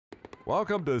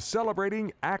Welcome to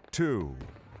Celebrating Act Two.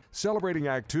 Celebrating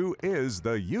Act Two is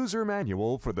the user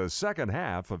manual for the second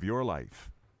half of your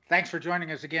life. Thanks for joining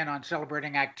us again on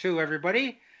Celebrating Act Two,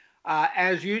 everybody.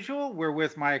 As usual, we're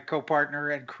with my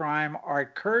co-partner in crime,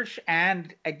 Art Kirsch,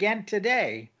 and again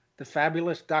today, the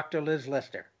fabulous Dr. Liz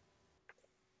Lister.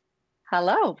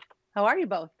 Hello. How are you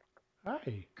both?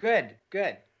 Hi. Good,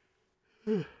 good.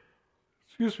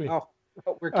 Excuse me. Oh,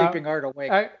 we're keeping Art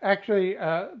awake. I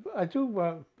do.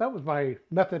 That was my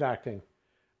method acting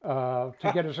to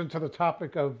get us into the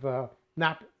topic of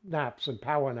naps and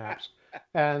power naps.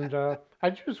 And I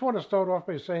just want to start off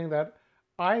by saying that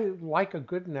I like a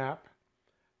good nap,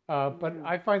 but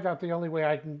I find out the only way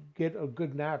I can get a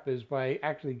good nap is by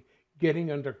actually getting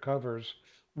under covers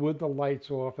with the lights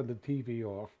off and the TV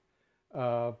off.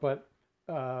 But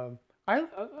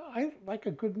I like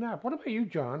a good nap. What about you,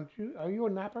 John? Are you a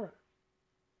napper?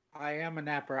 I am a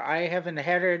napper. I have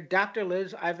inherited, Dr.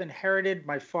 Liz, I've inherited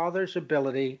my father's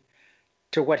ability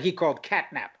to what he called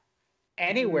catnap.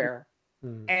 Anywhere,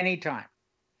 anytime.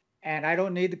 And I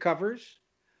don't need the covers.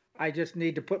 I just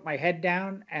need to put my head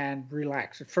down and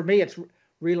relax. For me, it's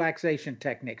relaxation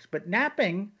techniques. But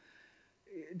napping,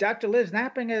 Dr. Liz,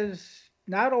 napping is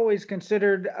not always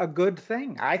considered a good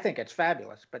thing. I think it's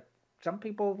fabulous, but some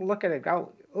people look at it and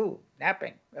go, "Ooh,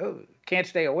 napping. Oh, can't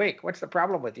stay awake. What's the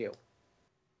problem with you?"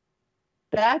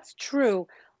 That's true.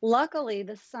 Luckily,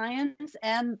 the science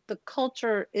and the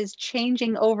culture is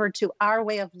changing over to our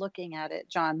way of looking at it,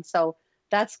 John. So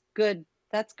that's good.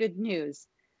 That's good news.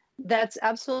 That's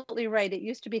absolutely right. It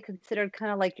used to be considered kind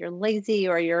of like you're lazy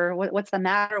or what's the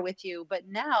matter with you? But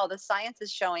now the science is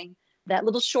showing that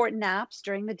little short naps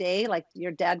during the day, like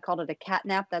your dad called it a cat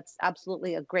nap, that's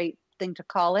absolutely a great thing to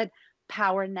call it.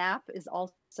 Power nap is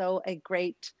also a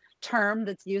great term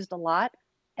that's used a lot.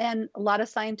 And a lot of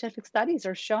scientific studies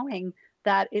are showing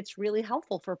that it's really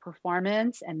helpful for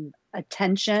performance and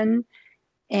attention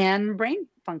and brain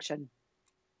function.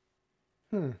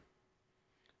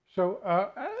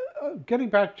 So getting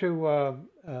back to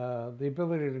the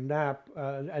ability to nap,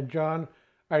 and John,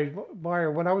 I admire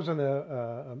when I was in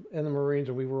the Marines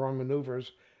and we were on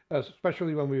maneuvers,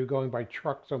 especially when we were going by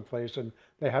truck someplace, and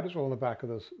they had us all in the back of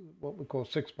this what we call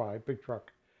 6x big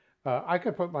truck. I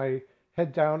could put my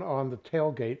head down on the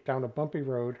tailgate down a bumpy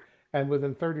road, and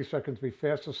within 30 seconds be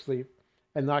fast asleep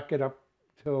and not get up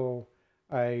till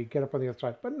I get up on the other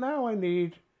side. But now I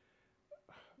need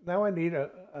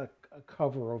a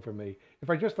cover over me. If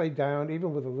I just lay down,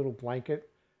 even with a little blanket,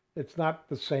 it's not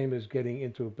the same as getting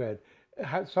into a bed.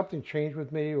 Has something changed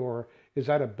with me, or is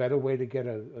that a better way to get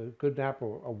a good nap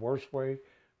or a worse way?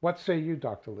 What say you,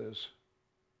 Dr. Liz?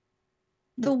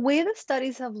 The way the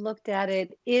studies have looked at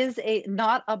it is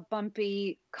not a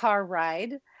bumpy car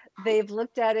ride. They've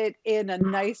looked at it in a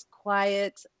nice,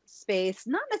 quiet space,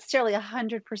 not necessarily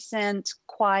 100%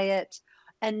 quiet,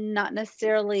 and not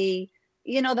necessarily,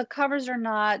 the covers are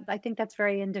not, I think that's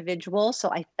very individual,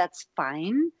 so that's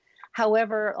fine.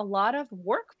 However, a lot of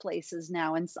workplaces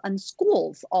now and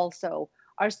schools also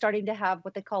are starting to have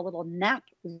what they call little nap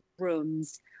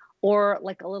rooms or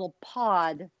like a little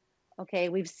pod. Okay,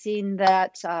 we've seen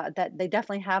that that they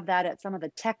definitely have that at some of the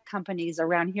tech companies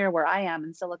around here where I am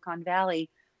in Silicon Valley,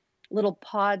 little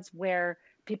pods where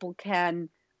people can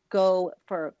go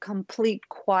for complete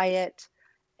quiet.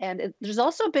 And there's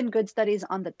also been good studies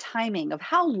on the timing of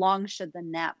how long should the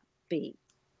nap be.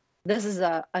 This is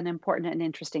an important and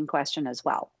interesting question as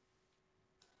well.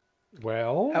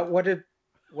 Well, what did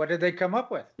they come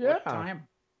up with? Yeah. What time?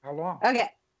 How long? Okay.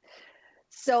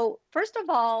 So first of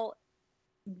all,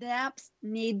 naps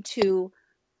need to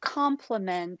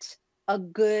complement a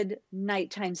good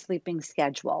nighttime sleeping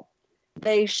schedule.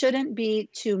 They shouldn't be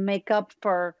to make up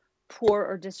for poor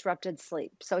or disrupted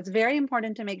sleep. So it's very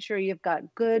important to make sure you've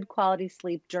got good quality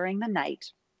sleep during the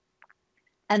night.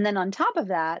 And then on top of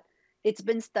that, it's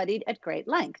been studied at great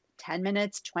length, 10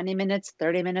 minutes, 20 minutes,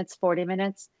 30 minutes, 40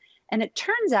 minutes. And it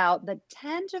turns out that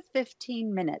 10 to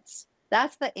 15 minutes,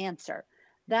 that's the answer.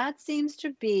 That seems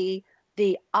to be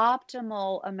the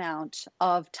optimal amount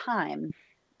of time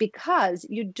because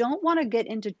you don't want to get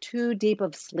into too deep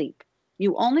of sleep.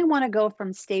 You only want to go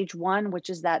from stage 1, which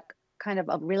is that kind of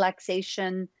a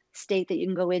relaxation state that you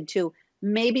can go into,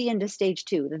 maybe into stage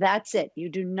 2. That's it. You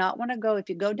do not want to go, if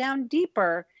you go down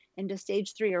deeper into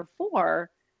stage 3 or 4,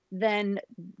 then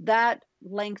that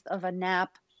length of a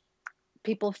nap,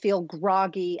 people feel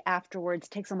groggy afterwards,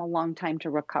 takes them a long time to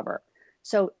recover.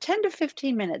 So 10 to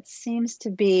 15 minutes seems to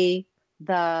be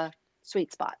the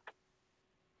sweet spot.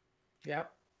 Yeah,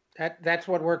 that's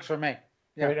what works for me.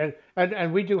 Yeah. Right,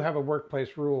 and we do have a workplace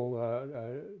rule,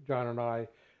 John and I,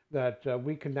 that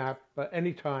we can nap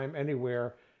anytime,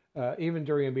 anywhere, even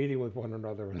during a meeting with one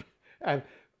another. And,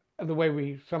 and the way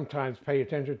we sometimes pay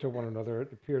attention to one another,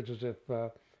 it appears as if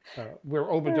we're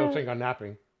overdosing on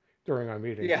napping during our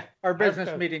meetings. Yeah, our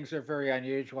business meetings are very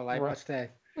unusual, I Right. must say.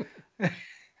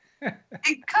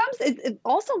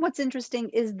 Also, what's interesting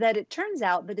is that it turns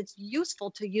out that it's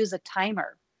useful to use a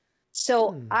timer.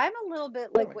 So I'm a little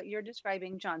bit like what you're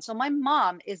describing, John. So my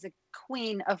mom is a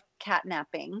queen of cat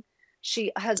napping.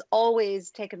 She has always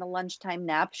taken a lunchtime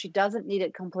nap. She doesn't need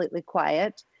it completely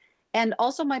quiet. And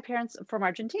also my parents from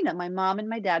Argentina, my mom and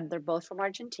my dad, they're both from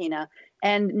Argentina.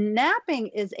 And napping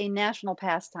is a national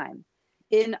pastime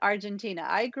in Argentina.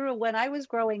 When I was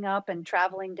growing up and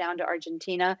traveling down to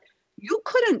Argentina, you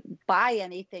couldn't buy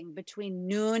anything between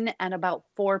noon and about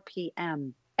 4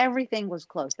 p.m. Everything was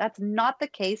closed. That's not the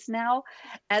case now,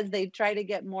 as they try to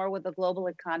get more with the global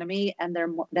economy, and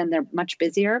they're much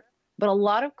busier. But a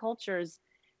lot of cultures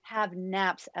have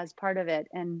naps as part of it,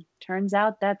 and turns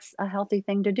out that's a healthy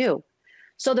thing to do.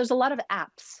 So there's a lot of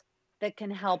apps that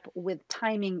can help with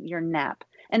timing your nap,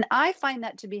 and I find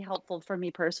that to be helpful for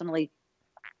me personally.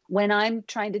 When I'm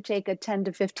trying to take a 10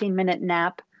 to 15 minute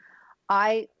nap,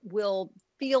 I will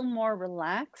feel more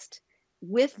relaxed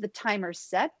with the timer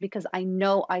set because I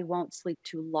know I won't sleep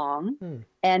too long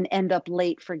and end up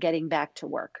late for getting back to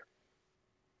work.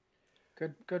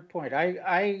 Good point.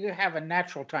 I have a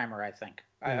natural timer, I think.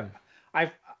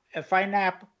 If I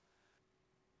nap,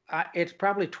 it's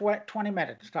probably 20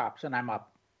 minutes tops and I'm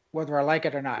up, whether I like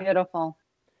it or not. Beautiful.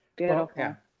 Beautiful.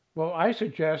 Yeah. Well, I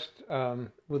suggest,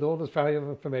 with all this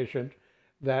valuable information,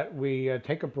 that we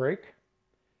take a break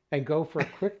and go for a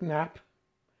quick nap,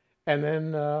 and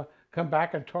then come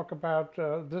back and talk about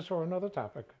this or another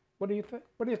topic. What do you think?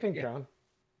 What do you think, John?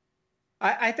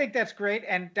 I think that's great.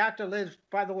 And Dr. Liz,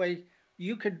 by the way,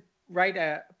 you could write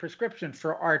a prescription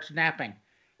for Art's napping.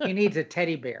 He needs a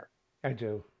teddy bear. I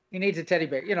do. He needs a teddy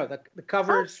bear. You know, the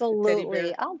covers. Absolutely. The teddy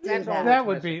bear. I'll do That's that.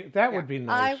 That would be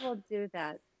nice. I will do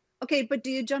that. Okay, but do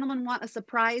you gentlemen want a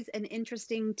surprise and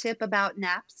interesting tip about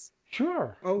naps?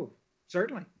 Sure. Oh,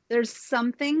 certainly. There's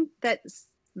something that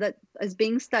is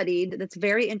being studied that's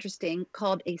very interesting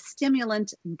called a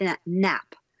stimulant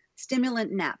nap.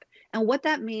 Stimulant nap. And what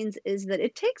that means is that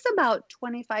it takes about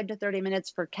 25 to 30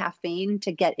 minutes for caffeine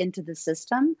to get into the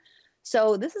system.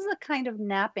 So this is a kind of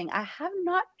napping. I have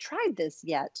not tried this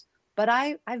yet, but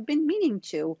I've been meaning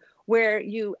to, where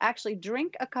you actually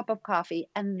drink a cup of coffee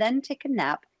and then take a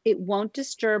nap. It won't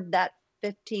disturb that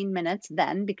 15 minutes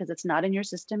then because it's not in your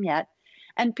system yet.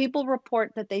 And people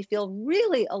report that they feel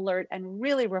really alert and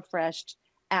really refreshed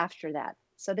after that.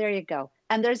 So there you go.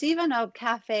 And there's even a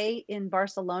cafe in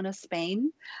Barcelona,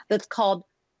 Spain, that's called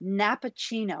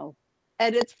Nappuccino.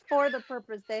 And it's for the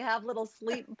purpose. They have little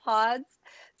sleep pods.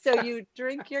 So you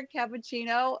drink your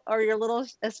cappuccino or your little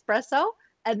espresso,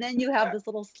 and then you have this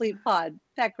little sleep pod. Isn't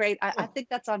that great? I think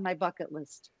that's on my bucket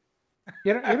list.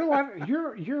 You know what?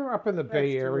 You're up in the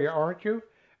Bay Area, aren't you?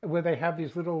 Where they have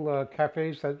these little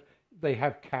cafes that they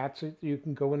have cats that you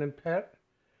can go in and pet.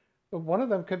 But one of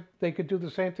them could do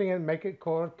the same thing and make it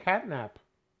called cat nap.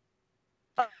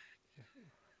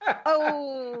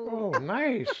 Oh,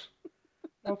 nice.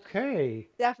 Okay.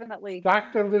 Definitely.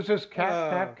 Dr. Liz's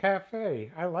Cat Nap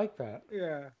Cafe. I like that.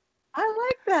 Yeah. I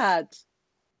like that.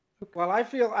 Well, I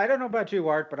don't know about you,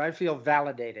 Art, but I feel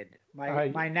validated.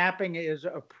 My napping is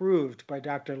approved by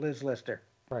Dr. Liz Lister.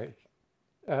 Right.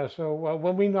 So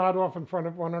when we nod off in front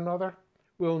of one another,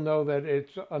 we'll know that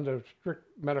it's under strict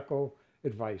medical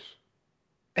advice.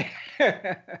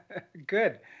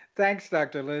 Good. Thanks,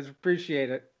 Dr. Liz.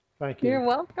 Appreciate it. Thank you. You're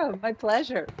welcome. My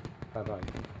pleasure. Bye-bye.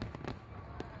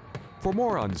 For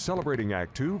more on Celebrating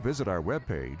Act Two, visit our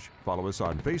webpage, follow us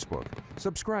on Facebook,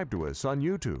 subscribe to us on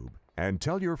YouTube, and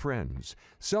tell your friends.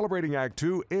 Celebrating Act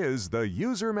Two is the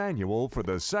user manual for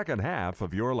the second half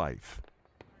of your life.